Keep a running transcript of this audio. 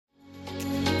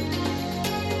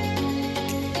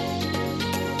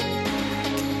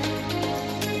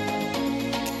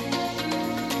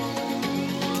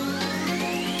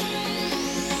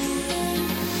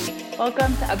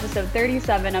Welcome to episode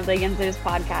 37 of the Yinzers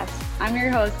podcast. I'm your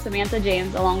host, Samantha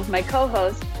James, along with my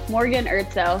co-hosts, Morgan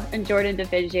Erzo and Jordan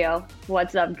DeFigio.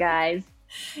 What's up, guys?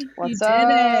 What's up?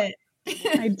 I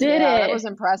did it. That was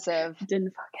impressive.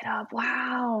 Didn't fuck it up.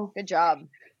 Wow. Good job.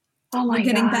 Oh my God.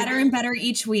 We're getting better and better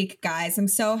each week, guys. I'm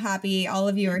so happy all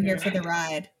of you are here for the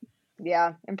ride.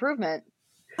 Yeah, improvement.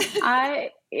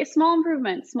 Small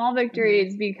improvements, small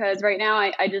victories, because right now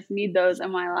I just need those in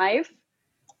my life.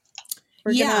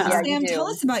 Sam, tell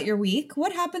us about your week.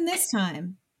 What happened this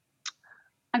time?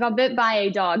 I got bit by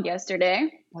a dog yesterday.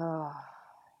 Oh,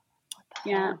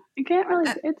 Yeah. I can't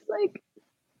really, it's like.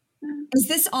 Is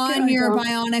this on your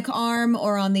bionic arm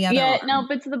or on the other arm? Yeah, no,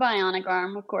 it's the bionic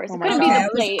arm, of course. Oh it my couldn't be God. the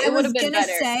plate. It would have been better. I was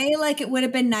going to say, like, it would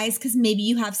have been nice because maybe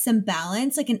you have some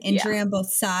balance, like an injury on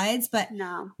both sides. But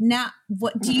no. now,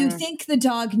 what do you think the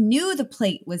dog knew the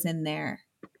plate was in there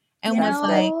and was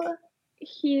like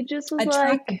he just was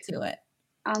attracted like, to it?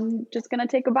 I'm just gonna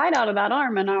take a bite out of that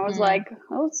arm, and I was like,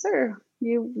 "Oh, sir,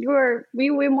 you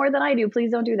weigh more than I do.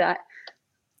 Please don't do that."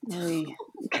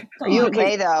 Are you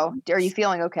okay though? Are you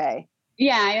feeling okay?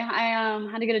 Yeah, I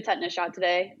had to get a tetanus shot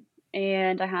today,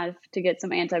 and I have to get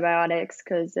some antibiotics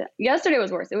because yesterday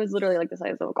was worse. It was literally like the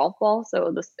size of a golf ball.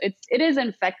 So it is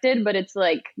infected, but it's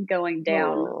like going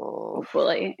down,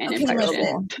 hopefully, and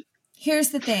infection. Here's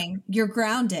the thing: you're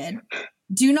grounded.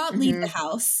 Do not leave the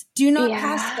house. Do not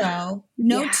pass go.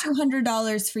 No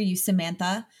 $200 for you,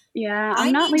 Samantha. Yeah,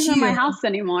 I'm not leaving my house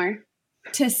anymore.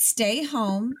 To stay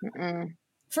home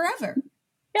forever.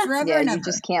 Yeah. Forever and ever. You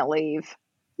just can't leave.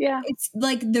 Yeah. It's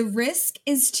like the risk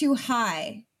is too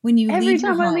high when you leave Every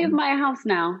time your home. I leave my house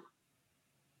now.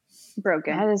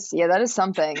 Broken. That is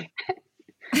something.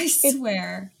 I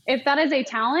swear. If that is a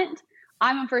talent,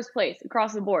 I'm in first place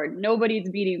across the board. Nobody's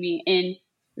beating me in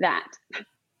that.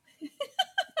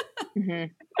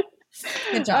 Good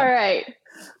job. All right.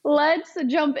 Let's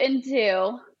jump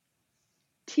into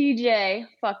TJ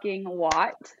fucking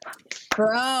Watt.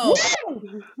 Bro.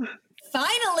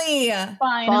 Finally.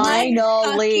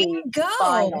 Go.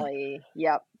 Finally.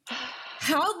 Yep.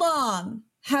 How long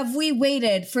have we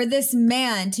waited for this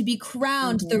man to be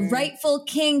crowned the rightful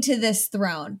king to this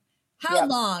throne? How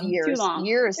long? Years. Too long.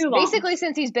 Years. Too long. Basically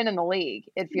since he's been in the league,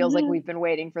 it feels like we've been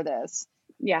waiting for this.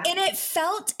 Yeah. And it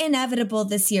felt inevitable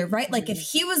this year, right? Like if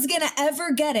he was going to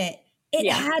ever get it,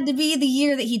 it had to be the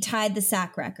year that he tied the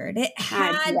sack record. It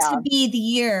had to be the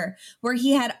year where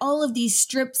he had all of these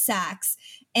strip sacks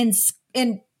and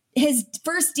his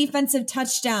first defensive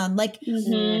touchdown. Like,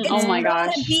 it's oh my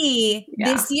gosh, to be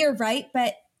this year, right?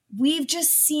 But we've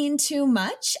just seen too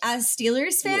much as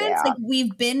Steelers fans. Yeah. Like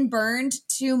we've been burned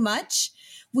too much.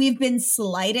 We've been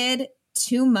slighted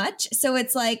too much. So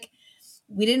it's like,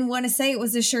 we didn't want to say it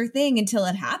was a sure thing until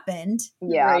it happened.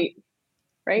 Yeah.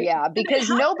 Right. Yeah, because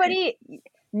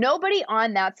nobody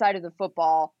on that side of the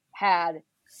football had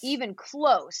even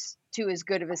close to as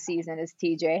good of a season as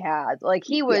TJ had. Like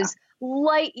he was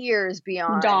light years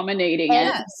beyond dominating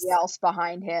everybody else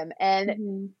behind him.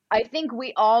 And I think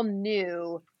we all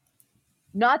knew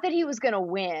not that he was going to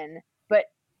win, but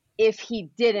if he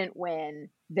didn't win,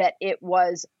 that it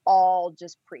was all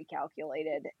just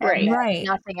pre-calculated. And that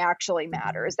nothing actually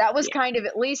matters. That was kind of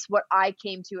at least what I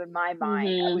came to in my mind.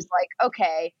 I was like,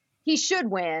 okay, he should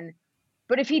win.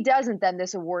 But if he doesn't, then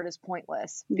this award is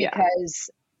pointless because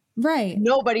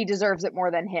nobody deserves it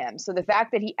more than him. So the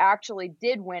fact that he actually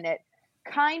did win it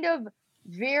kind of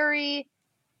very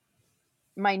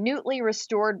minutely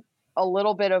restored a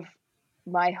little bit of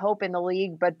my hope in the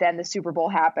league, but then the Super Bowl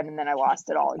happened and then I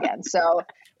lost it all again. So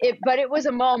it was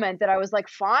a moment that I was like,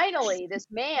 finally, this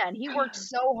man, he worked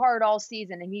so hard all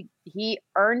season and he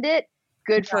earned it.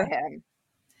 Good for him.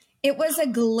 It was a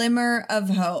glimmer of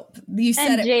hope. You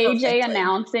said and it JJ perfectly.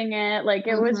 Announcing it, like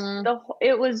it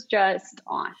was just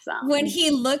awesome. When he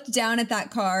looked down at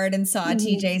that card and saw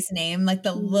TJ's name, like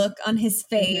the look on his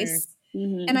face.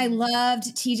 And I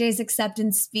loved TJ's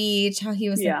acceptance speech, how he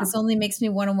was like, this only makes me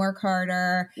want to work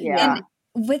harder. Yeah. And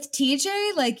with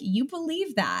TJ, like you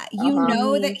believe that. You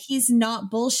know that he's not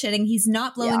bullshitting. He's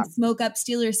not blowing smoke up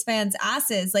Steelers fans'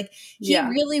 asses. Like he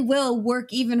really will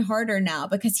work even harder now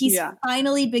because he's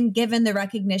finally been given the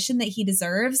recognition that he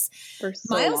deserves.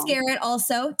 Myles Garrett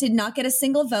also did not get a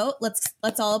single vote.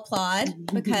 Let's all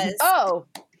applaud because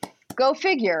go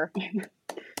figure.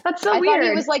 That's so I weird. thought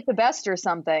he was like the best or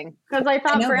something. Because I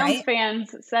thought Browns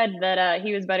fans said that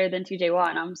he was better than TJ Watt,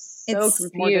 and I'm so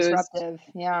confused. More disruptive.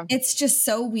 Yeah. It's just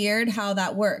so weird how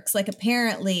that works. Like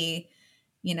apparently,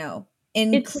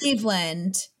 in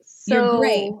Cleveland, you're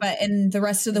great, but in the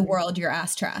rest of the world, you're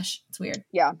ass trash. It's weird.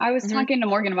 Yeah. I was talking to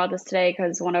Morgan about this today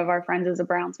because one of our friends is a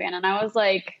Browns fan, and I was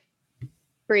like,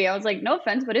 Brie, no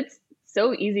offense, but it's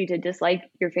so easy to dislike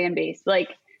your fan base. Like,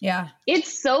 yeah,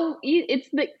 it's it's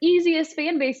the easiest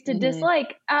fan base to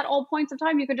dislike at all points of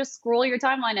time. You could just scroll your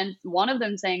timeline and one of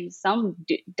them saying some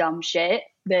dumb shit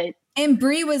that. And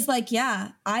Brie was like,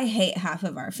 yeah, I hate half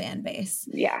of our fan base.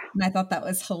 Yeah. And I thought that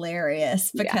was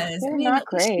hilarious because they're not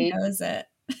great. She knows it.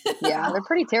 Yeah, they're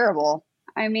pretty terrible.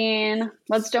 I mean,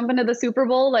 let's jump into the Super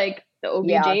Bowl, like the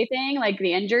OBJ thing, like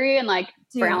the injury, and like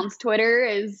Brown's Twitter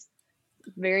is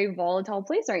very volatile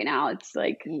place right now. It's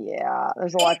like,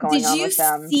 there's a lot going on with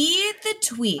them. Did you see the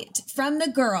tweet from the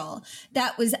girl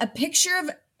that was a picture of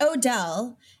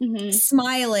Odell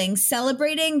smiling,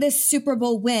 celebrating this Super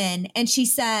Bowl win? And she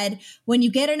said, when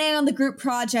you get an A on the group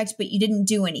project, but you didn't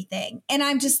do anything. And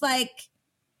I'm just like,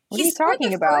 what are you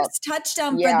talking about? First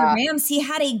touchdown for the Rams. He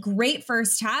had a great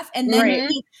first half, and then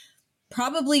he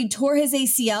probably tore his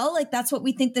ACL. Like, that's what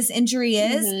we think this injury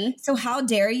is. So how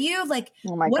dare you? Like,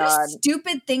 what a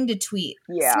stupid thing to tweet.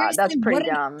 Yeah, seriously, that's pretty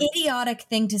dumb. An idiotic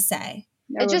thing to say.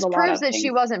 It just proves that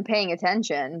she wasn't paying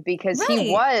attention because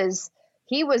he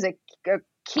was a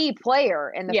key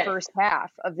player in the first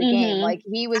half of the game. Like,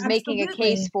 he was making a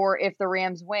case for if the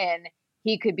Rams win,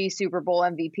 he could be Super Bowl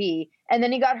MVP, and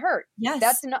then he got hurt. Yes.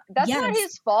 That's not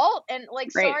his fault. And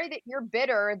like, sorry that you're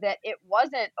bitter that it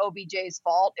wasn't OBJ's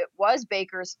fault. It was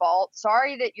Baker's fault.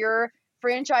 Sorry that your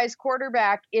franchise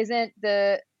quarterback isn't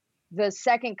the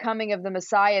second coming of the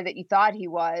Messiah that you thought he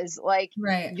was. Like,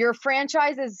 your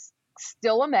franchise is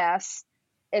still a mess.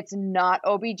 It's not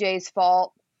OBJ's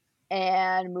fault.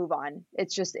 And move on.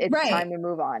 It's time to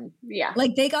move on. Yeah.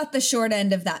 Like, they got the short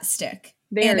end of that stick.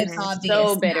 They're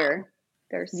so bitter.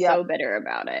 They're so bitter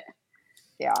about it.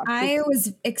 Yeah. I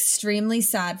was extremely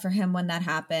sad for him when that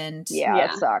happened. Yeah.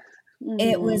 It sucked.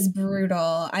 It was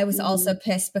brutal. I was also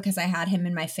pissed because I had him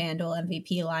in my FanDuel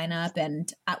MVP lineup.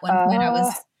 And at one point I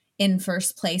was in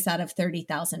first place out of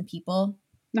 30,000 people.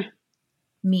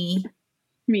 Me.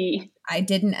 I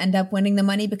didn't end up winning the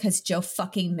money because Joe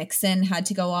fucking Mixon had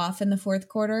to go off in the fourth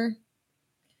quarter.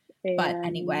 But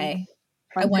anyway,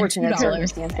 I won $2.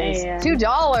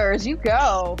 $2, you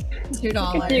go. $2.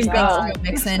 You go. Joe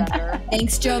Mixon.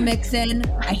 Thanks, Joe Mixon.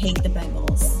 I hate the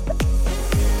Bengals.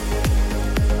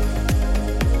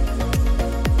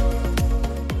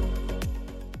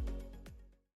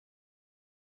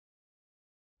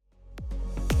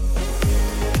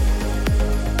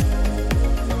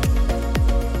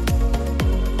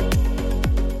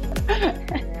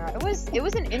 It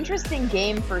was an interesting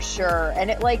game for sure. And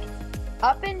it, like,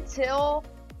 up until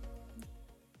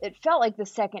it felt like the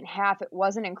second half, it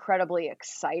wasn't incredibly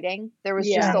exciting. There was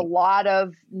just a lot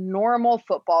of normal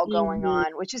football going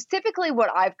on, which is typically what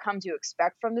I've come to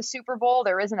expect from the Super Bowl.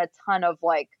 There isn't a ton of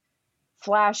like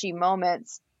flashy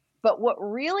moments, but what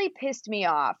really pissed me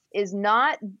off is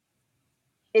not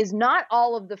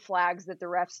all of the flags that the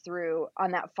refs threw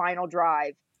on that final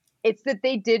drive. It's that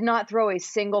they did not throw a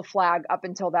single flag up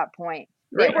until that point.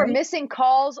 They were missing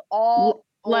calls all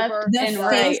left over and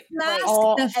right.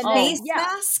 The face yeah.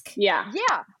 mask? Yeah.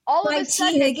 Yeah. All of a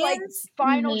sudden, it's like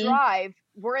final drive.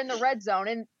 We're in the red zone.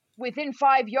 And within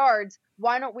 5 yards,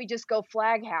 why don't we just go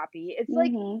flag happy? It's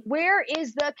like, where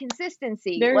is the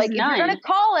consistency? There's like, none. if you're going to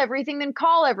call everything, then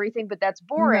call everything. But that's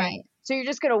boring. Right. So you're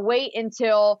just going to wait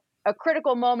until a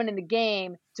critical moment in the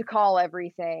game to call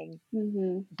everything.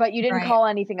 But you didn't call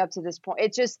anything up to this point.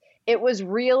 It was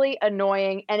really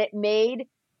annoying. And it made,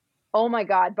 oh my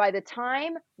God, by the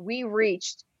time we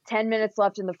reached 10 minutes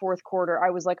left in the fourth quarter,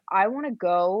 I was like, I want to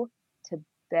go to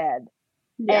bed.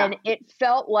 Yeah. And it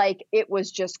felt like it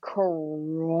was just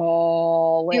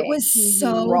crawling. It was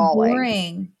so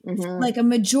boring. Like a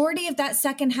majority of that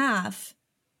second half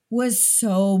was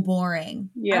so boring.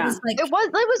 Yeah. I was like,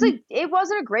 it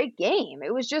wasn't a great game.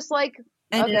 It was just like,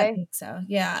 okay. I think so.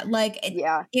 Yeah. Like,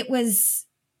 it was,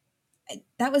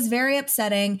 that was very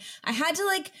upsetting. I had to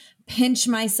like pinch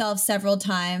myself several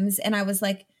times and I was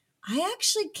like, I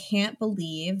actually can't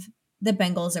believe the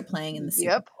Bengals are playing in the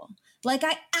Super Bowl. Like,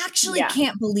 I actually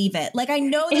can't believe it. Like, I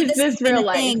know that this has been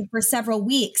a thing for several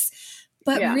weeks,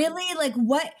 but really, like,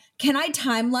 what can I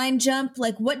timeline jump?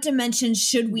 Like, what dimension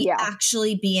should we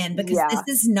actually be in? Because this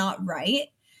is not right.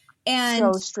 And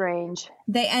so strange.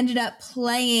 They ended up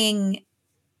playing,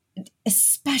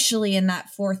 especially in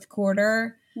that fourth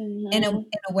quarter, in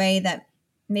a way that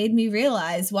made me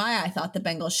realize why I thought the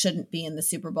Bengals shouldn't be in the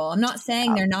Super Bowl. I'm not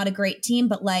saying they're not a great team,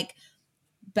 but like,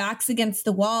 backs against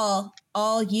the wall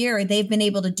all year, they've been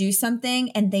able to do something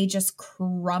and they just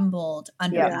crumbled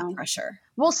under that pressure.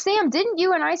 Well, Sam, didn't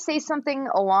you and I say something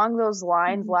along those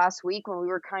lines last week when we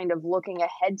were kind of looking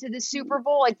ahead to the Super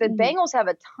Bowl? Like, the Bengals have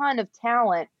a ton of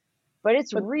talent, but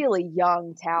it's really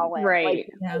young talent. Right.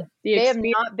 Like, they have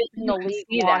not been in the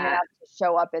league long enough to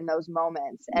show up in those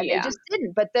moments, and they just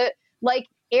didn't. But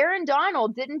Aaron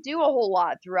Donald didn't do a whole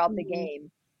lot throughout the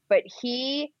game, but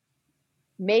he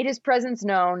made his presence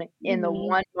known in the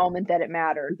one moment that it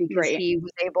mattered, because he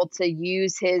was able to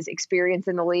use his experience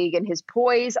in the league and his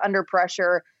poise under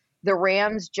pressure. The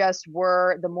Rams just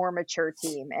were the more mature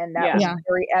team, and that was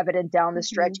very evident down the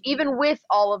stretch, even with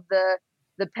all of the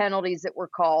penalties that were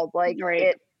called. Like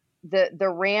the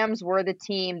Rams were the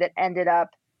team that ended up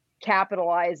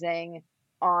capitalizing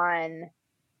on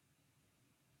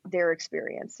their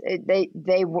experience. They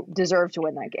deserve to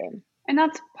win that game. And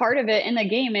that's part of it in the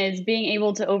game, is being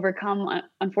able to overcome,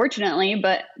 unfortunately,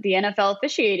 but the NFL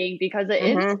officiating, because it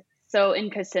is so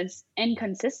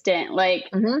inconsistent. Like,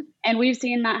 and we've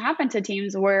seen that happen to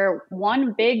teams where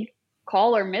one big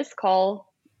call or missed call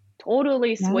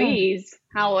totally sways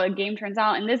how a game turns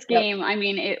out. In this game, I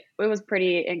mean, it was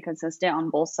pretty inconsistent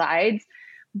on both sides,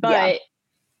 but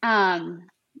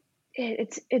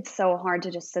it's so hard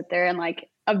to just sit there and like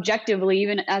objectively,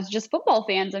 even as just football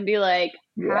fans, and be like,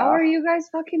 how are you guys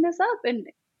fucking this up? And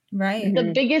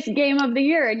the biggest game of the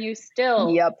year, and you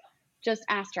still just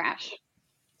ass trash.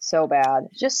 So bad.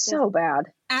 Just so bad.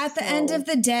 At the end of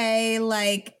the day,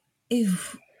 like,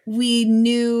 if we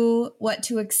knew what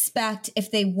to expect if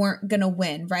they weren't going to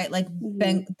win, right? Like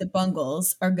the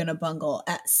Bungles are going to bungle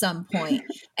at some point.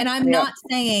 And I'm not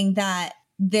saying that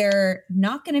they're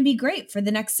not going to be great for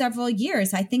the next several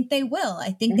years. I think they will.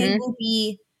 I think they will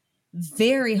be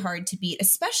very hard to beat,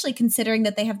 especially considering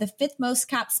that they have the 5th most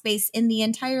cap space in the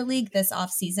entire league this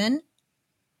offseason.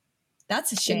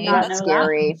 That's a shame. That's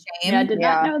scary. Yeah, I did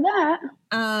not know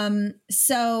that.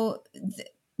 So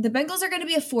the Bengals are going to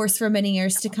be a force for many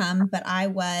years to come, but I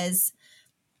was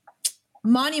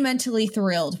monumentally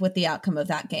thrilled with the outcome of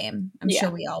that game. I'm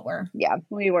sure we all were. Yeah,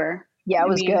 we were. Yeah, it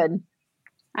was good.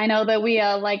 I know that we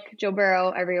like Joe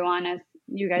Burrow, everyone, as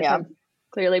you guys have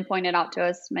clearly pointed out to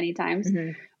us many times,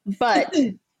 but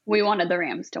we wanted the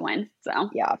Rams to win. So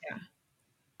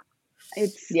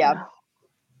it's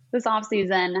this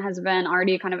offseason has been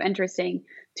already kind of interesting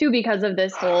too, because of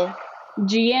this whole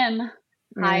GM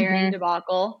hiring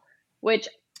debacle, which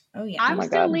I'm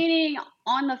still leaning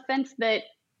on the fence that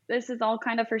this is all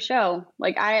kind of for show.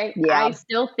 Like I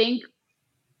still think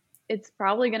it's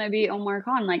probably going to be Omar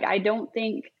Khan. Like, I don't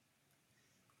think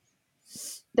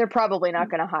they're probably not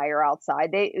going to hire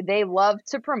outside. They love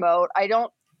to promote.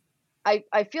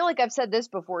 I feel like I've said this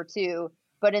before too,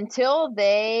 but until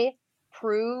they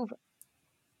prove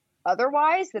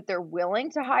otherwise, that they're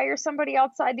willing to hire somebody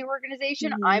outside the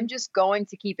organization, I'm just going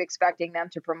to keep expecting them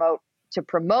to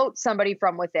promote somebody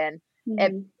from within.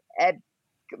 And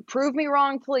prove me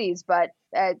wrong, please, but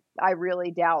I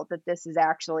really doubt that this is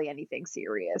actually anything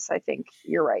serious. I think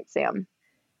you're right, Sam.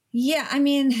 Yeah, I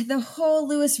mean, the whole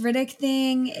Louis Riddick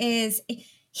thing is,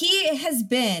 he has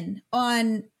been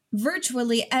on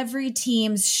virtually every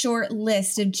team's short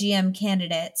list of GM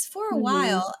candidates for a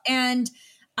while, and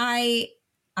I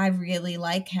really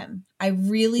like him. I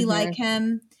really like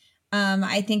him.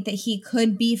 I think that he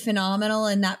could be phenomenal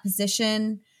in that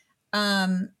position.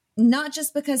 Not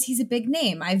just because he's a big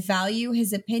name. I value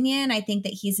his opinion. I think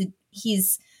that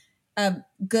he's a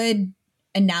good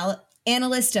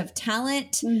analyst of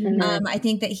talent. I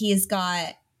think that he's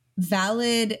got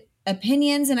valid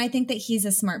opinions, and I think that he's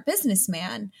a smart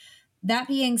businessman. That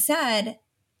being said,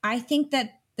 I think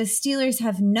that the Steelers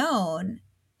have known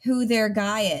who their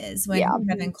guy is when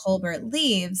Kevin Colbert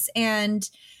leaves. And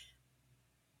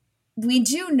we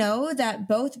do know that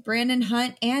both Brandon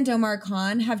Hunt and Omar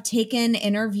Khan have taken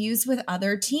interviews with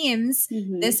other teams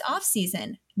this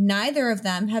offseason. Neither of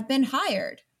them have been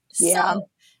hired. So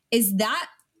is that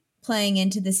playing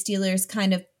into the Steelers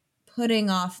kind of putting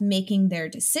off making their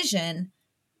decision?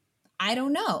 I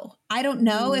don't know. I don't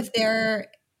know if they're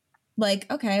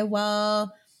like, okay,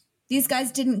 well, these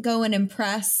guys didn't go and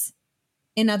impress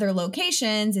in other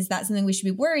locations. Is that something we should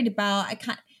be worried about? I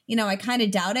kind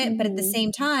of doubt it, but at the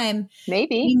same time,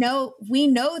 maybe we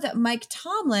know that Mike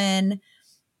Tomlin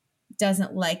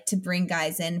doesn't like to bring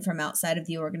guys in from outside of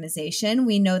the organization.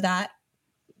 We know that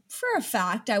for a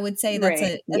fact. I would say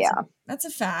that's a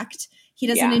fact. He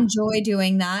doesn't enjoy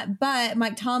doing that, but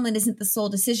Mike Tomlin isn't the sole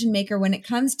decision maker when it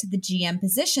comes to the GM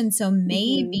position. So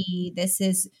maybe this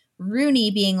is Rooney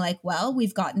being like, well,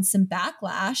 we've gotten some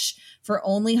backlash for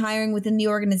only hiring within the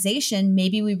organization.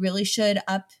 Maybe we really should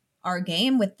up our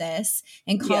game with this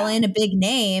and call in a big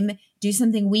name, do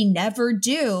something we never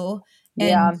do,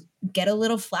 and get a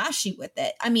little flashy with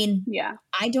it. I mean,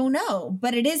 I don't know,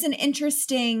 but it is an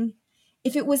interesting,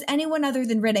 if it was anyone other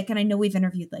than Riddick, and I know we've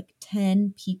interviewed like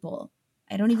 10 people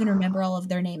I don't even remember all of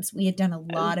their names. We had done a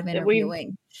lot of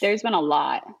interviewing. There's been a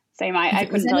lot. Same. I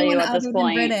couldn't tell you at this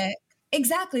point.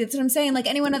 Exactly. That's what I'm saying. Like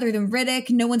anyone other than Riddick,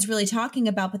 no one's really talking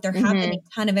about, but there have been a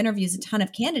ton of interviews, a ton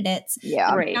of candidates.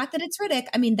 Yeah. The fact that it's Riddick,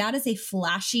 I mean, that is a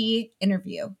flashy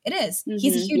interview. It is.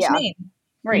 He's a huge name.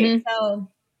 Right. So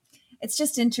it's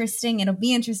just interesting. It'll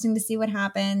be interesting to see what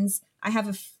happens. I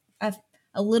have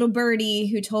a little birdie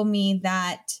who told me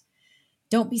that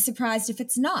don't be surprised if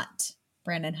it's not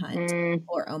Brandon Hunt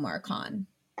or Omar Khan.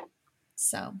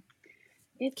 So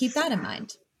keep that in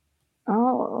mind.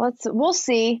 Oh, we'll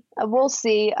see. We'll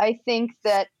see. I think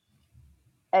that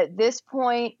at this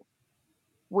point,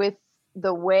 with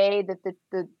the way that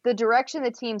the direction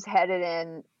the team's headed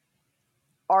in,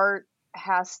 Art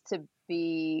has to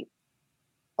be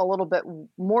a little bit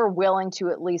more willing to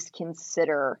at least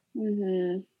consider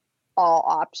all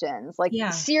options. Like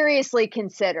seriously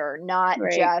consider, not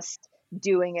just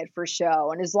doing it for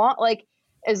show. And as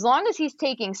long as he's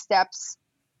taking steps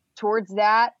towards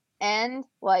that end,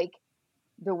 like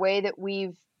the way that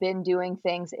we've been doing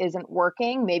things isn't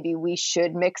working, maybe we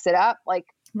should mix it up. Like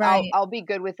I'll be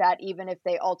good with that, even if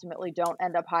they ultimately don't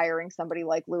end up hiring somebody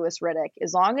like Louis Riddick.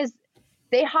 As long as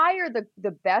they hire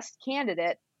the best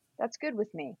candidate, that's good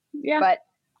with me. Yeah. But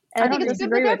I think it's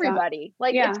good with everybody.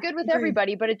 Like it's good with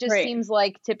everybody, but it just seems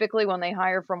like typically when they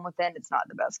hire from within, it's not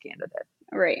the best candidate.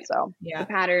 Right. So the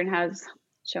pattern has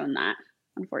shown that,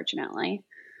 unfortunately.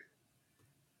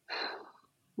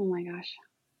 Oh my gosh.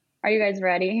 Are you guys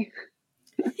ready?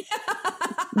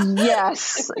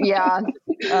 Yes. Yeah.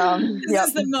 This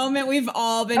is the moment we've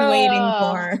all been waiting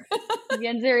for.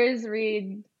 Yinzers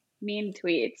read mean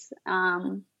tweets.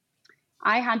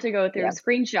 I had to go through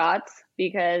screenshots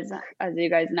because, as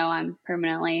you guys know, I'm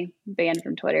permanently banned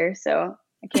from Twitter, so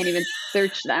I can't even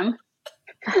search them.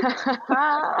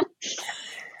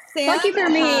 Lucky for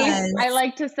me, I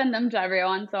like to send them to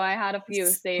everyone, so I had a few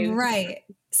saved. Right.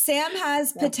 Sam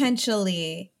has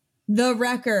potentially the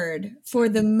record for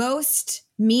the most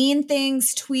mean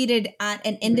things tweeted at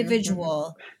an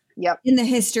individual in the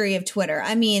history of Twitter.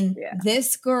 I mean,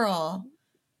 this girl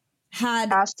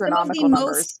had astronomical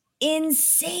numbers. Most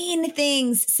insane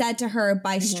things said to her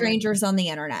by strangers on the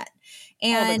internet.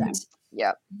 And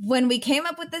when we came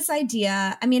up with this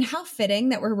idea, I mean, how fitting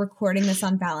that we're recording this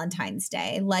on Valentine's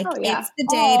Day. Like it's the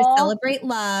day to celebrate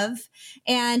love.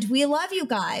 And we love you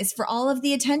guys for all of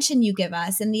the attention you give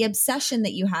us and the obsession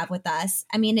that you have with us.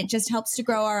 I mean, it just helps to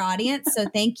grow our audience. So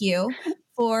thank you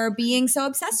for being so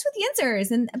obsessed with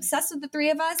Yinzers and obsessed with the three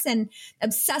of us and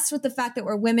obsessed with the fact that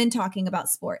we're women talking about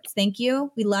sports. Thank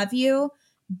you. We love you.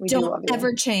 Don't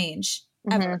ever change.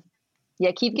 Ever.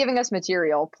 Yeah, keep giving us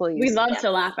material, please. We love to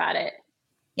laugh at it.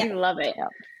 Yeah. We love it. Yeah.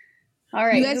 All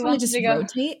right. You guys want to just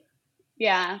rotate?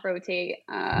 Yeah, rotate.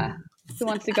 Who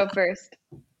wants to go first?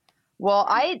 Well,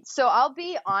 I'll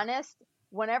be honest.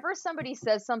 Whenever somebody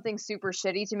says something super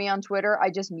shitty to me on Twitter, I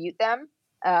just mute them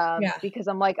because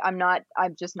I'm like, I'm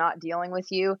just not dealing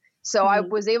with you. So I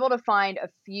was able to find a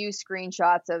few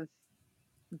screenshots of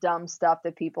dumb stuff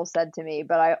that people said to me,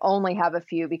 but I only have a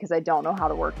few because I don't know how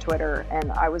to work Twitter.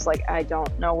 And I was like, I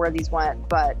don't know where these went,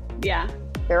 but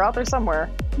they're out there somewhere.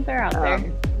 They're out there.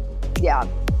 Yeah.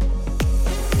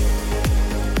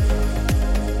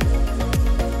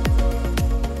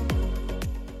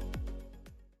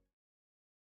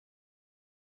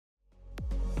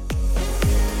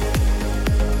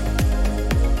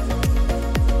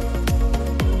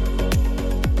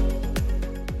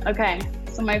 Okay,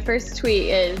 so my first tweet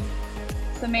is,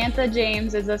 Samantha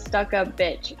James is a stuck-up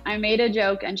bitch. I made a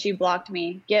joke and she blocked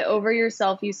me. Get over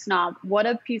yourself, you snob. What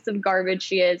a piece of garbage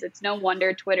she is. It's no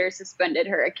wonder Twitter suspended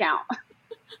her account.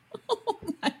 Oh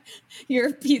my. You're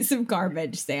a piece of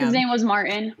garbage, Sam. His name was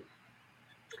Martin.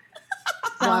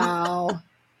 Wow.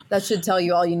 That should tell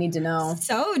you all you need to know.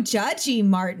 So judgy,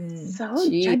 Martin.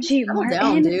 Judgy, calm Martin.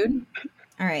 Down, dude.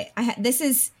 All right. This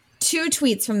is 2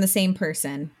 tweets from the same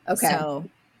person. Okay. So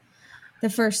the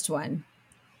first one.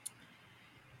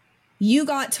 You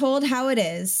got told how it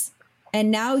is,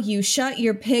 and now you shut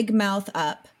your pig mouth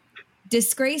up.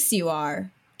 Disgrace you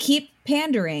are. Keep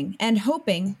pandering and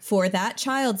hoping for that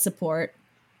child support.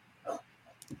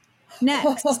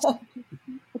 Next. Okay.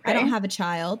 I don't have a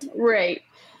child. Right.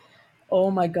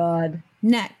 Oh my God.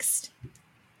 Next.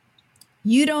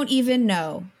 You don't even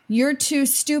know. You're too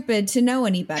stupid to know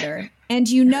any better. And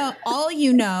you know, all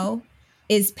you know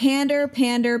is pander,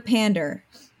 pander, pander.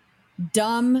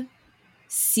 Dumb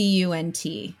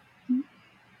cunt.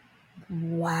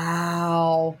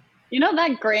 Wow. You know,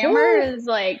 that grammar is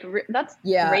like, that's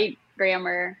great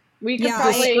grammar. We could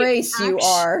probably disgrace you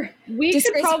are. We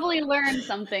could probably learn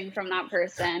something from that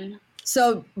person.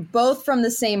 So both from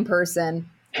the same person.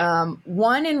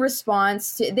 One in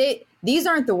response to these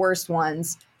aren't the worst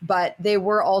ones, but they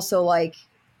were also like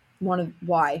one of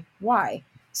why.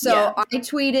 So I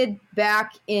tweeted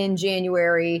back in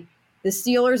January, the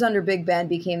Steelers under Big Ben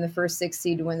became the first 6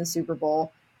 seed to win the Super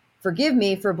Bowl. Forgive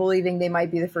me for believing they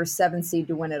might be the first 7 seed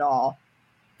to win it all.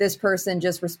 This person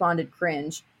just responded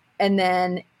cringe. And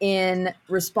then in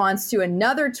response to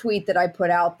another tweet that I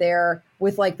put out there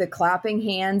with like the clapping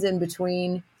hands in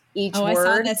between each word.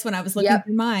 I saw this when I was looking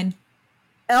through mine.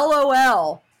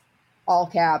 LOL, all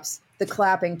caps, the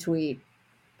clapping tweet.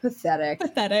 Pathetic.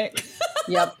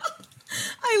 Yep.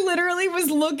 I literally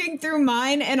was looking through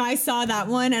mine and I saw that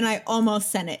one and I almost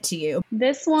sent it to you.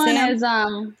 This one is,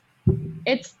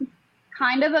 it's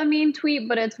kind of a mean tweet,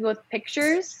 but it's with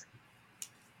pictures.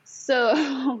 So.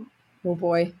 Oh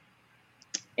boy.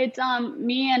 It's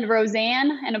me and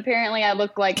Roseanne, and apparently I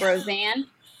look like Roseanne.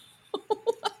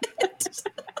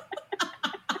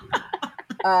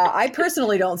 I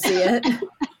personally don't see it.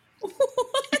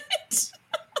 What?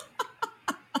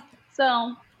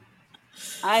 So,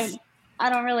 I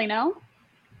don't really know.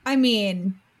 I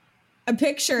mean, a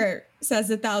picture says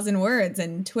 1,000 words,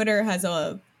 and Twitter has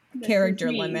a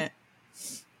character limit.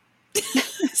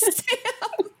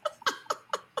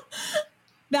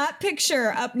 That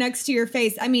picture up next to your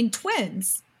face. I mean,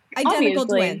 twins. Identical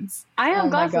twins. I have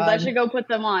glasses. I should go put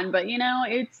them on. But,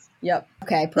 it's... Yep.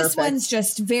 Okay, perfect. This one's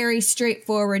just very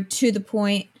straightforward, to the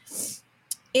point.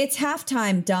 It's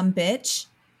halftime, dumb bitch.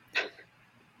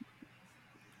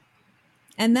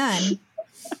 And then...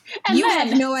 have you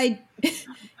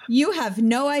have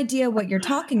no idea what you're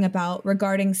talking about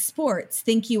regarding sports.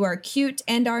 Think you are cute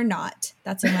and are not.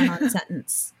 That's a run-on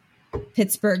sentence.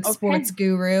 Pittsburgh sports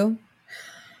guru.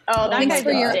 Oh, thanks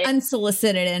for your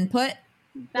unsolicited input.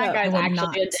 That guy's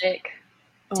actually a dick.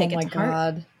 Take it to heart.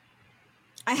 God.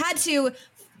 I had to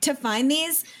find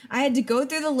these. I had to go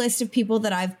through the list of people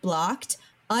that I've blocked,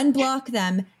 unblock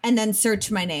them, and then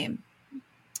search my name.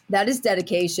 That is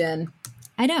dedication.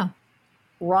 I know.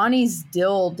 Ronnie's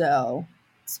dildo,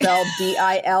 spelled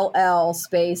DILL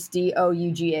space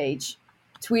DOUGH,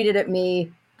 tweeted at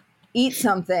me, "Eat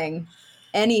something,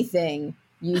 anything,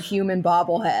 you human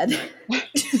bobblehead."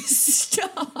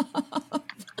 Stop.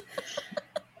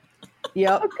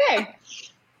 Yep. Okay.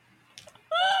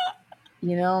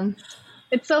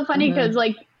 It's so funny because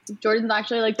Jordan's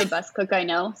actually the best cook I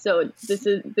know. So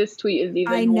this tweet is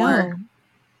even more.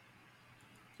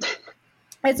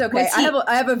 It's okay.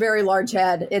 I have a very large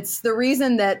head. It's the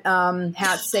reason that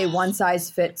hats say one size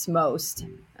fits most.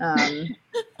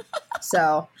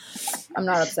 So I'm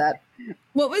not upset.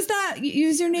 What was that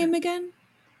username again?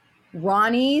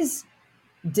 Ronnie's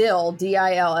Dill,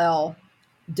 DILL,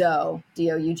 dough,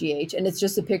 DOUGH, and it's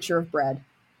just a picture of bread.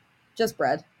 Just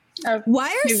bread. Why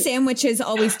are sandwiches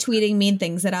always tweeting mean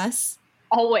things at us?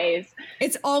 Always.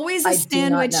 It's always a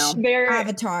sandwich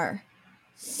avatar.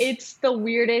 It's the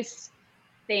weirdest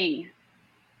thing.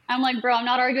 I'm like, bro, I'm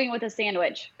not arguing with a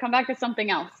sandwich. Come back to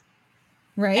something else.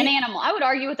 Right? An animal. I would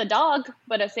argue with a dog,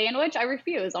 but a sandwich, I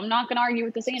refuse. I'm not going to argue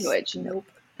with the sandwich. Nope.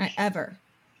 Ever.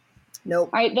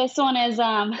 Nope. All right, this one is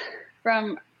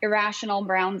from Irrational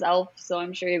Brown's Elf, so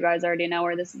I'm sure you guys already know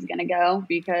where this is going to go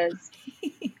because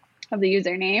of the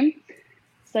username.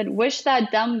 Said, wish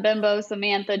that dumb bimbo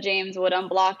Samantha James would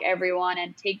unblock everyone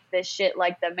and take this shit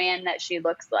like the man that she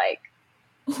looks like.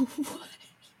 What?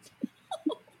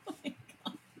 Oh my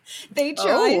God. They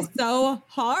try so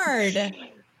hard.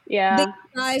 Yeah. They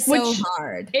try so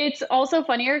hard. It's also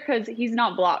funnier because he's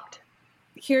not blocked.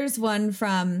 Here's one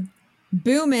from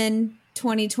Boomin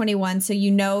 2021, so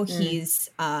he's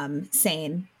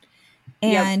sane.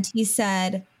 And he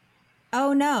said,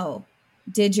 "Oh no,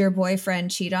 did your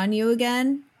boyfriend cheat on you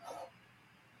again?"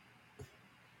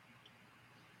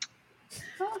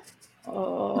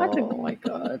 Oh my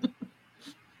God.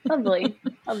 Lovely.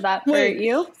 Love that for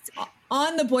you.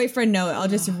 On the boyfriend note, I'll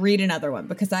just read another one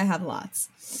because I have lots.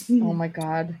 Oh my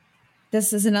God.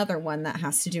 This is another one that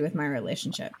has to do with my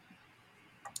relationship.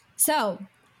 So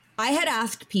I had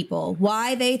asked people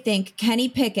why they think Kenny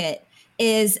Pickett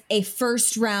is a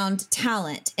first round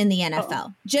talent in the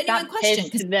NFL. Genuine question,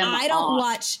 because I don't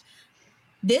watch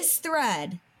this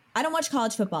thread. I don't watch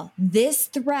college football. This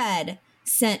thread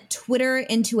sent Twitter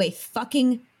into a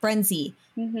fucking frenzy,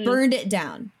 burned it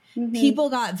down. People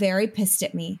got very pissed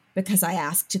at me because I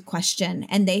asked a question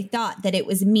and they thought that it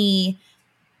was me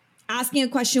asking a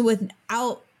question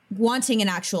without wanting an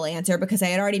actual answer because I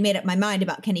had already made up my mind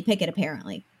about Kenny Pickett,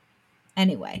 apparently.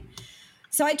 Anyway,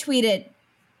 so I tweeted,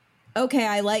 okay,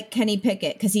 I like Kenny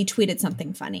Pickett because he tweeted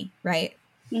something funny, right?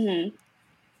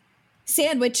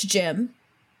 Sandwich Jim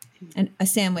and a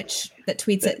sandwich that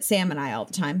tweets at Sam and I all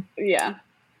the time. Yeah.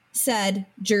 Said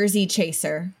Jersey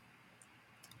Chaser.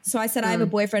 So I said, I have a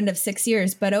boyfriend of 6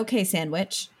 years, but okay,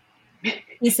 sandwich.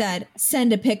 He said,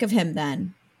 send a pic of him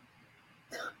then.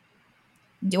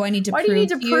 Do I need to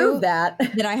prove that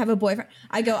I have a boyfriend?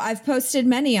 I go, I've posted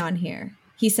many on here.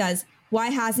 He says, why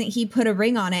hasn't he put a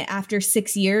ring on it after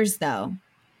 6 years though?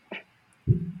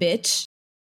 Bitch.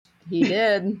 He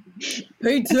did.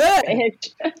 He did.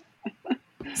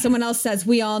 Someone else says,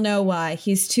 we all know why.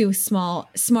 He's too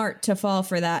smart to fall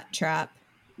for that trap.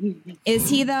 Is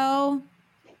he though?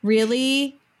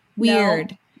 Really?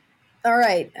 Weird. No. All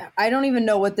right. I don't even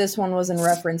know what this one was in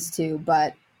reference to,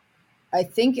 but I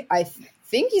think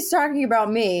he's talking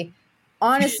about me.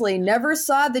 Honestly, never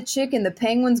saw the chick in the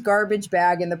Penguins garbage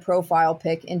bag in the profile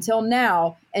pic until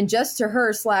now, and just to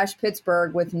her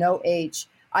 /Pittsburgh with no H.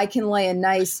 I can lay a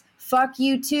nice fuck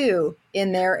you too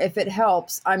in there if it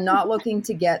helps. I'm not looking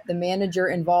to get the manager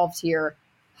involved here.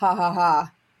 Ha ha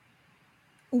ha.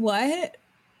 What?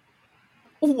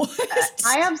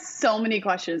 I have so many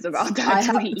questions about that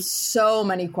I tweet. have so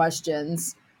many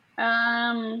questions.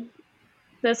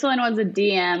 This one was a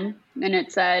DM, and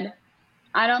it said,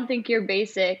 I don't think you're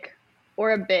basic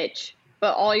or a bitch,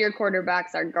 but all your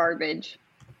quarterbacks are garbage.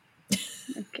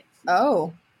 Okay.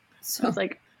 Oh. So I was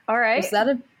like, all right.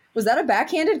 Was that a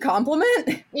backhanded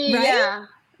compliment? Yeah. Right?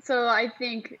 So I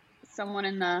think someone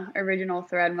in the original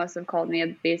thread must have called me a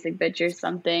basic bitch or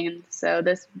something. And so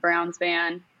this Browns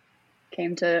fan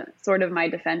came to sort of my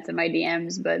defense in my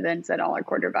DMs, but then said all our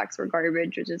quarterbacks were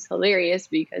garbage, which is hilarious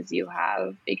because you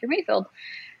have Baker Mayfield.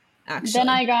 Actually. Then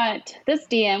I got this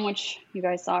DM, which you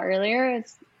guys saw earlier.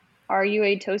 It's, are you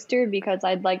a toaster? Because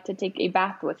I'd like to take a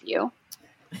bath with you.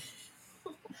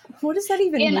 What does that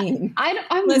even mean?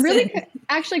 I'm really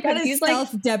actually confused. That is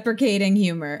self-deprecating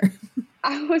humor.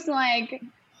 I was like,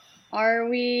 are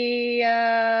we,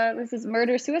 this is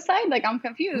murder, suicide? Like, I'm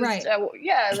confused. Right.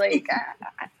 Yeah, like.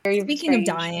 Speaking of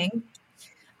dying,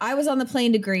 I was on the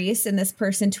plane to Greece and this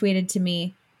person tweeted to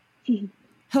me,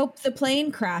 hope the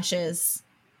plane crashes.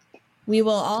 We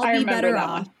will all be better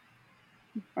off.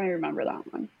 I remember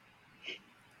that one.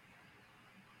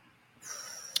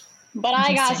 But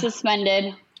I got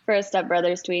suspended for a Step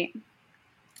Brothers tweet.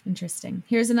 Interesting.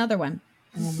 Here's another one.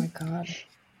 Oh my God.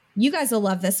 You guys will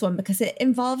love this one because it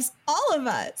involves all of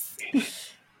us.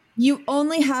 You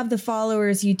only have the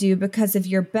followers you do because of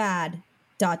your bad ...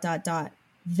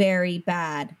 very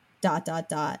bad ...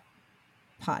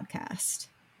 podcast.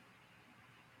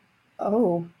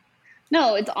 Oh.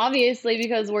 No, it's obviously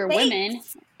because we're women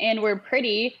and we're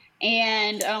pretty.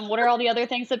 And what are all the other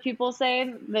things that people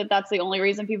say? That's the only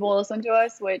reason people listen to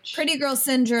us, which... Pretty girl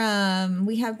syndrome.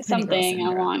 We have something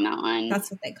along that line. That's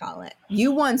what they call it.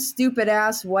 You one stupid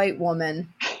ass white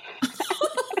woman.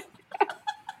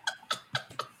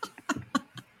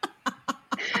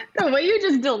 The way you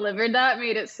just delivered that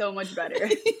made it so much better.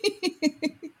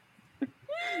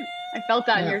 I felt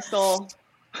that in your soul.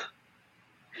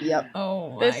 Yep.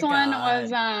 Oh, this one was,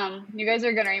 you guys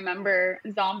are going to remember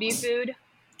zombie food.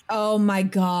 Oh my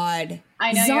God.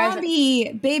 I know.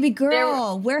 Zombie, baby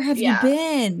girl, where have you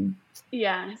been?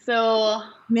 Yeah. So.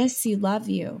 Miss you, love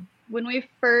you. When we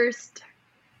first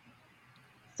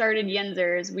started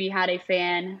Yinzers, we had a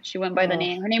fan. She went by the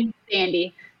name, her name was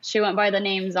Sandy. She went by the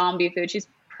name Zombie Food. She's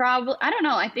probably, I don't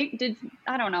know.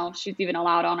 I don't know if she's even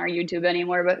allowed on our YouTube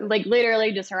anymore, but like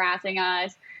literally just harassing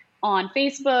us on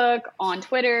Facebook, on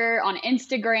Twitter, on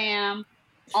Instagram,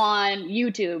 on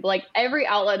YouTube, like every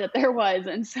outlet that there was.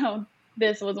 And so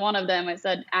this was one of them. I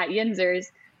said, at Yinzers,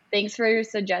 thanks for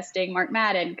suggesting Mark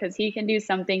Madden because he can do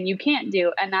something you can't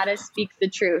do, and that is speak the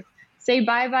truth. Say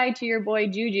bye-bye to your boy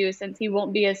Juju since he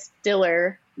won't be a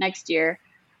Stiller next year.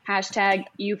 Hashtag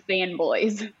you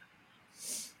fanboys.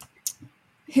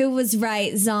 Who was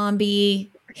right,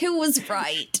 zombie? Who was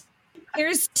right?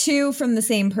 Here's two from the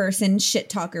same person, Shit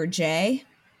Talker Jay.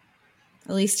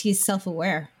 At least he's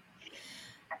self-aware.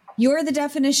 You're the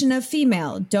definition of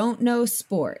female, don't know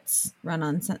sports.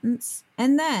 Run-on sentence.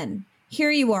 And then,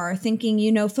 here you are thinking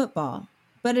you know football,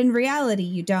 but in reality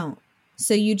you don't.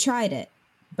 So you tried it,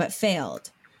 but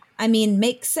failed. I mean,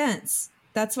 makes sense.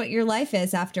 That's what your life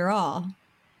is after all.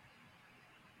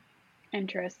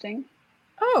 Interesting.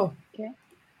 Oh. Okay.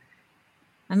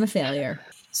 I'm a failure.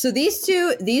 So these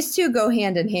two go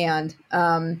hand in hand.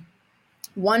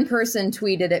 One person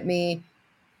tweeted at me,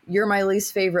 "You're my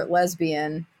least favorite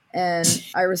lesbian." And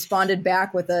I responded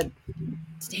back with a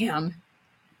damn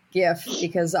gif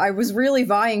because I was really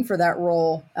vying for that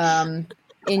role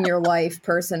in your life,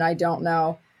 person I don't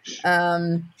know.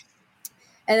 And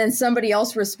then somebody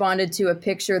else responded to a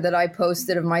picture that I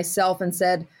posted of myself and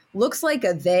said, looks like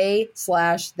a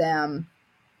they/them.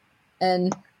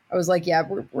 And I was like, yeah,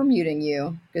 we're muting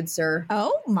you, good sir.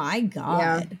 Oh my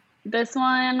God. Yeah. This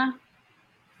one,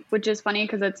 which is funny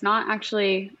because it's not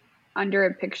actually under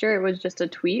a picture. It was just a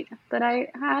tweet that I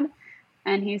had.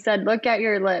 And he said, look at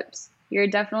your lips. You're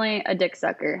definitely a dick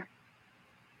sucker.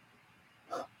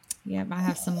 Yep, I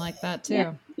have some like that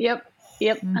too. Yep.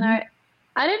 Mm-hmm. And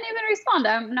I didn't even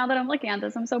respond. Now that I'm looking at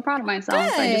this, I'm so proud of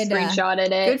myself. Good. I just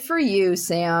screenshotted it. Good for you,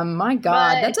 Sam. My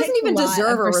God, that doesn't even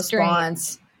deserve a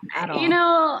response at all. You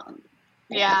know,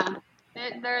 yeah.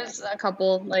 There's a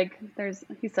couple,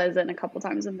 he says it a couple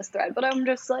times in this thread, but I'm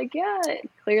just like, yeah,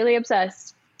 clearly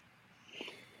obsessed.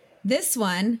 This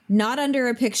one, not under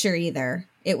a picture either.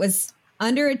 It was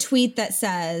under a tweet that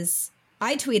says,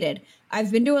 I tweeted,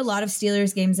 I've been to a lot of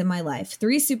Steelers games in my life.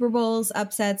 3 Super Bowls,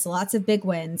 upsets, lots of big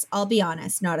wins. I'll be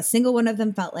honest, not a single one of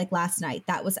them felt like last night.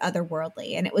 That was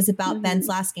otherworldly. And it was about Ben's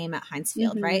last game at Heinz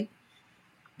Field, right?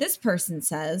 This person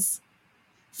says,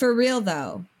 for real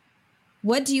though,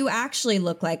 what do you actually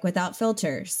look like without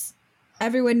filters?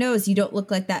 Everyone knows you don't look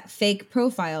like that fake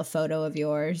profile photo of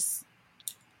yours.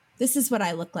 This is what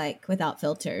I look like without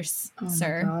filters,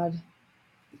 sir. Oh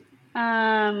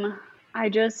my God. I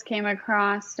just came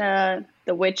across the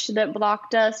witch that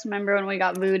blocked us. Remember when we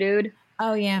got voodooed?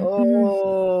 Oh, yeah.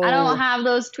 Oh. I don't have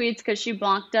those tweets because she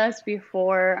blocked us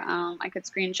before I could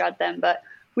screenshot them. But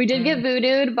we did get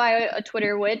voodooed by a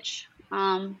Twitter witch.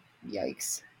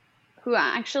 Yikes. Who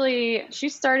actually, she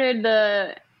started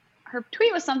her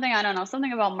tweet was something, I don't know,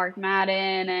 something about Mark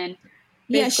Madden. And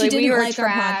basically she didn't like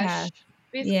trash. Our podcast.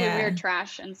 Basically, we were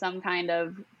trash in some kind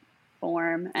of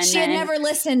form. And she had never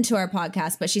listened to our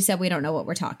podcast, but she said we don't know what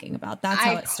we're talking about. That's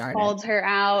how it started. I called her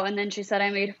out, and then she said I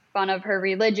made fun of her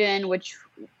religion, which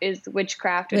is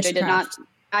witchcraft, which I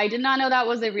did not know that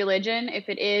was a religion. If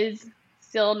it is,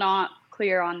 still not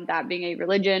clear on that being a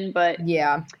religion, but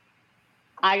yeah.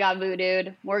 I got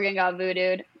voodooed. Morgan got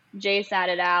voodooed. Jay sat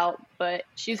it out, but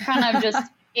she's kind of just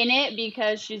in it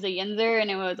because she's a Yinzer, and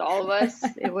it was all of us.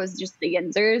 It was just the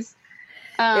Yinzers.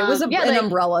 It was an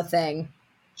umbrella thing.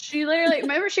 She literally,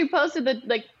 remember she posted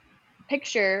the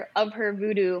picture of her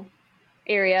voodoo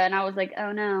area, and I was like,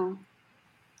 oh no.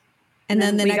 And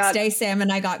then the next day, Sam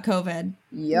and I got COVID.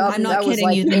 Yep, I'm not kidding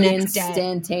you. The next day.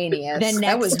 Instantaneous.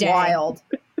 That was wild.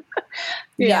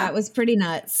 Yeah, it was pretty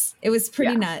nuts. It was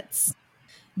pretty nuts.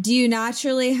 Do you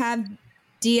naturally have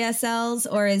DSLs,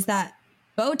 or is that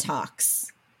Botox?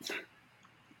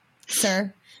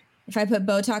 Sir, if I put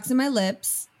Botox in my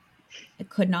lips, I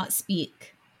could not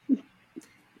speak.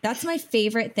 That's my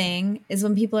favorite thing is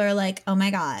when people are like, oh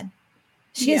my God,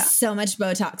 she has so much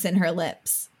Botox in her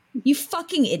lips. You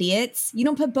fucking idiots. You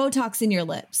don't put Botox in your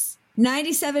lips.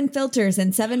 97 filters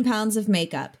and 7 pounds of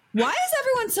makeup. Why is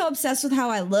everyone so obsessed with how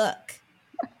I look?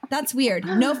 That's weird.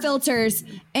 No filters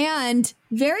and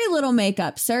very little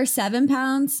makeup. Sir, 7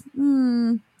 pounds?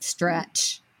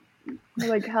 Stretch.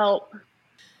 Like, help.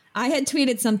 I had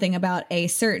tweeted something about a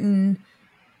certain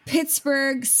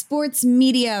Pittsburgh sports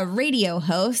media radio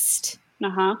host.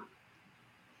 I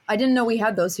didn't know we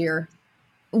had those here.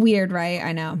 Weird, right?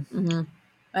 I know.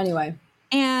 Anyway.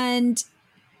 And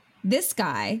this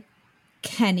guy,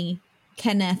 Kenneth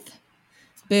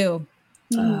Boo,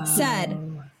 said,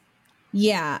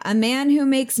 yeah, a man who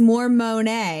makes more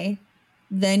Monet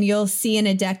than you'll see in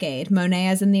a decade. Monet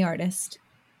as in the artist.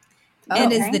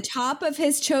 And is the top of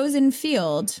his chosen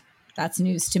field, that's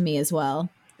news to me as well,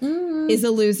 is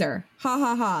a loser. Ha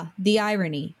ha ha. The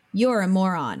irony. You're a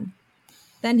moron.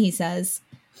 Then he says,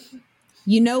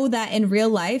 you know that in real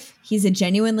life, he's a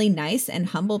genuinely nice and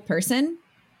humble person?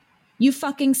 You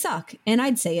fucking suck. And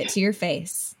I'd say it to your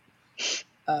face.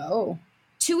 2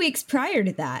 weeks prior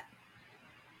to that,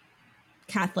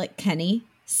 Catholic Kenny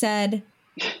said,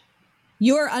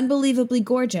 you're unbelievably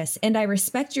gorgeous, and I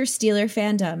respect your Steeler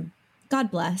fandom. God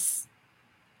bless.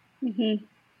 It's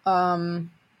a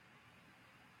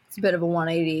bit of a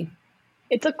 180.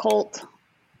 It's a cult.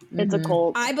 It's a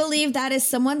cult. I believe that is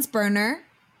someone's burner.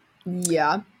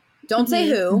 Yeah. Don't say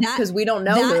who, because we don't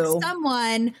know who. That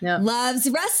someone loves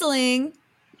wrestling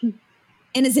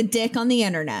and is a dick on the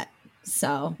internet.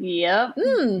 So. Yep.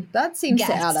 That seems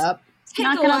to add up. Take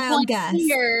a wild guess.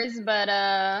 Years,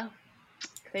 but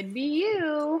could be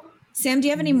you. Sam, do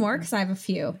you have any more? Because I have a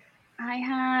few. I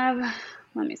have,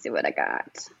 let me see what I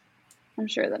got. I'm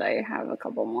sure that I have a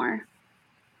couple more.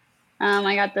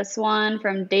 I got this one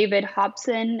from David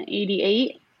Hobson,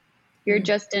 88. You're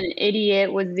just an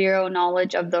idiot with zero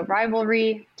knowledge of the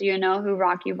rivalry. Do you know who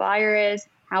Rocky Bleier is?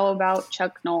 How about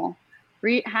Chuck Noll?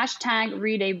 Hashtag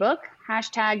read a book.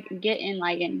 Hashtag get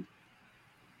enlightened.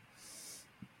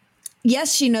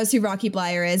 Yes, she knows who Rocky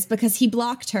Bleier is because he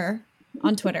blocked her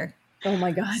on Twitter. Oh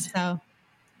my God. So.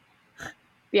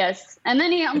 Yes. And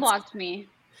then he unblocked me.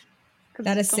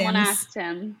 That is someone Sam's asked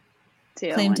him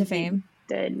to. claim to fame.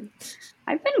 Did.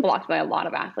 I've been blocked by a lot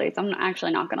of athletes. I'm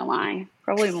actually not going to lie.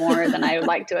 Probably more than I would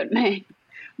like to admit.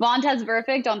 Vontez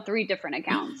Burfict on 3 different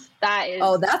accounts. That is.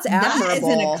 Oh, that's admirable. That is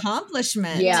an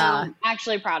accomplishment. Yeah. I'm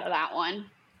actually proud of that one.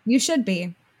 You should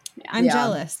be. Yeah. I'm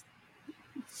jealous.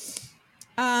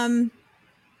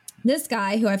 This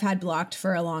guy who I've had blocked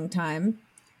for a long time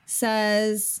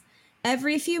says,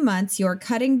 every few months, your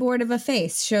cutting board of a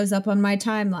face shows up on my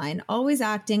timeline, always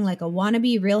acting like a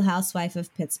wannabe Real Housewife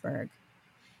of Pittsburgh.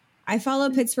 I follow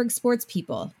Pittsburgh sports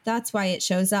people. That's why it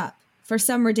shows up. For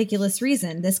some ridiculous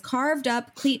reason, this carved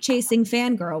up, cleat-chasing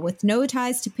fangirl with no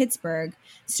ties to Pittsburgh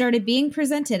started being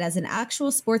presented as an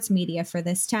actual sports media for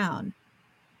this town.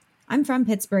 I'm from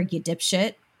Pittsburgh, you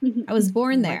dipshit. I was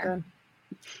born there.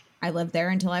 I lived there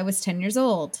until I was 10 years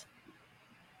old.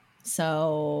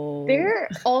 So they're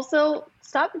also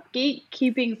stop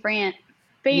gatekeeping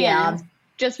fans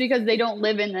just because they don't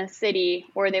live in the city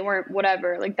or they weren't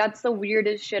whatever. Like that's the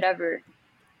weirdest shit ever.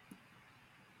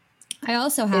 I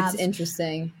also have. It's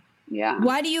interesting. Yeah.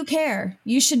 Why do you care?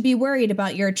 You should be worried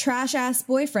about your trash ass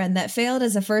boyfriend that failed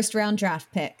as a first round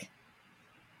draft pick.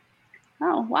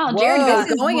 Oh, wow.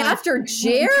 Jared going after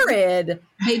Jared.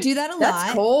 They do that a lot.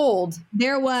 That's cold.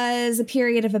 There was a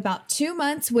period of about 2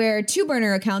 months where 2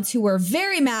 burner accounts who were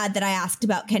very mad that I asked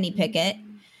about Kenny Pickett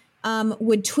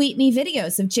would tweet me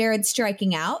videos of Jared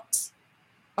striking out,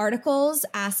 articles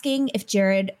asking if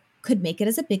Jared could make it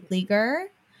as a big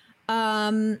leaguer,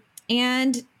 and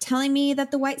telling me that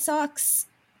the White Sox,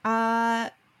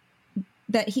 that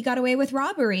he got away with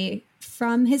robbery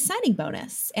from his signing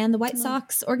bonus, and the White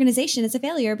Sox organization is a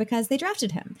failure because they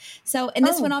drafted him. So, and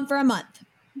this went on for a month.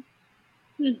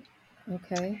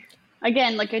 Okay.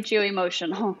 Again, look at you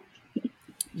emotional.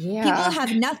 Yeah. People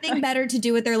have nothing better to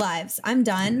do with their lives. I'm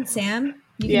done. Sam,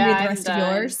 you can read the rest of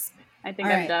yours. I think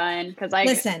I'm done because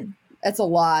listen. That's a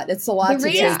lot. It's a lot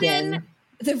to take in.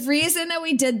 The reason that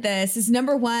we did this is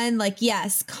number one, like,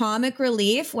 yes, comic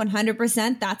relief,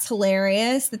 100%. That's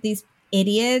hilarious that these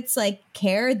idiots like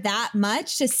care that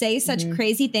much to say such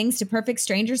crazy things to perfect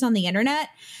strangers on the internet.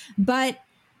 But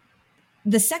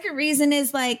the second reason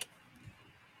is like,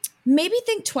 maybe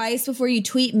think twice before you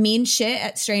tweet mean shit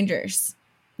at strangers.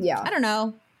 Yeah. I don't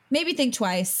know. Maybe think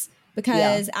twice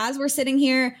because as we're sitting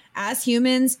here as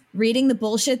humans reading the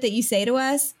bullshit that you say to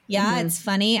us, it's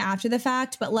funny after the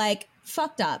fact, but like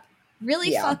fucked up,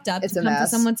 really fucked up it's to come to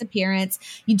someone's appearance.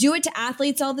 You do it to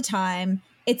athletes all the time.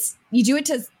 You do it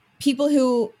to people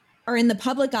who are in the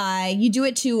public eye. You do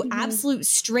it to absolute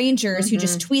strangers who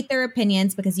just tweet their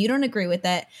opinions because you don't agree with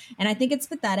it. And I think it's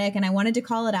pathetic. And I wanted to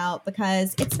call it out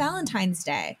because it's Valentine's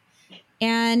Day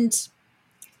and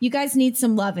you guys need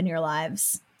some love in your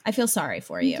lives. I feel sorry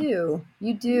for you.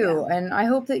 You do. Yeah. And I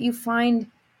hope that you find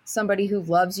somebody who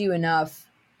loves you enough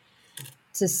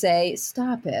to say,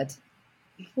 stop it.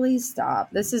 Please stop.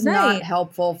 This is not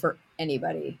helpful for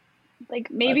anybody.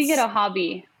 Like maybe get a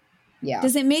hobby. Yeah.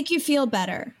 Does it make you feel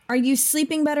better? Are you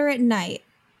sleeping better at night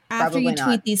after you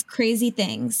tweet these crazy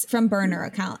things from burner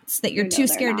accounts that you're too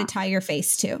scared to tie your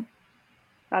face to?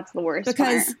 That's the worst.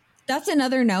 Because that's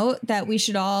another note that we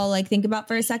should all like think about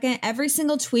for a second. Every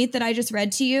single tweet that I just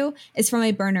read to you is from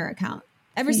a burner account.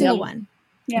 Every single one.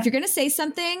 Yeah. If you're going to say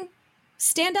something,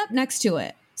 stand up next to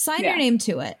it. Sign your name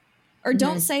to it. Or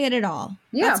don't say it at all.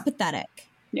 Yeah. That's pathetic.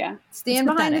 Yeah. Stand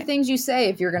behind the things you say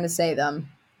if you're going to say them.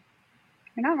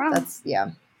 You're not wrong. That's,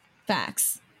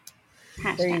 facts.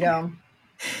 Hashtag. There you go.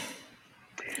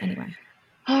 Anyway.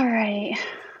 All right.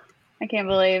 I can't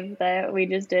believe that we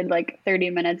just did like 30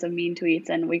 minutes of mean tweets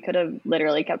and we could have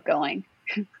literally kept going.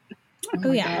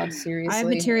 Oh yeah. God, seriously. I have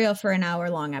material for an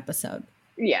hour-long episode.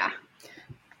 Yeah.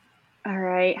 All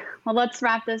right. Well, let's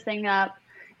wrap this thing up.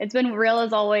 It's been real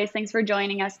as always. Thanks for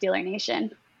joining us, Steeler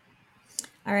Nation.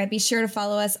 All right. Be sure to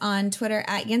follow us on Twitter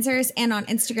at Yinzers and on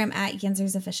Instagram at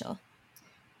YinzersOfficial.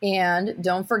 And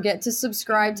don't forget to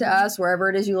subscribe to us wherever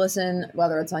it is you listen,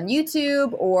 whether it's on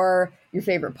YouTube or your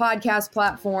favorite podcast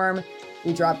platform.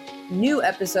 We drop new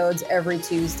episodes every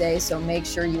Tuesday, so make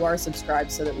sure you are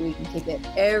subscribed so that we can kick it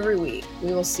every week.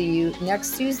 We will see you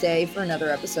next Tuesday for another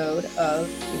episode of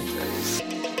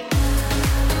Yinzers.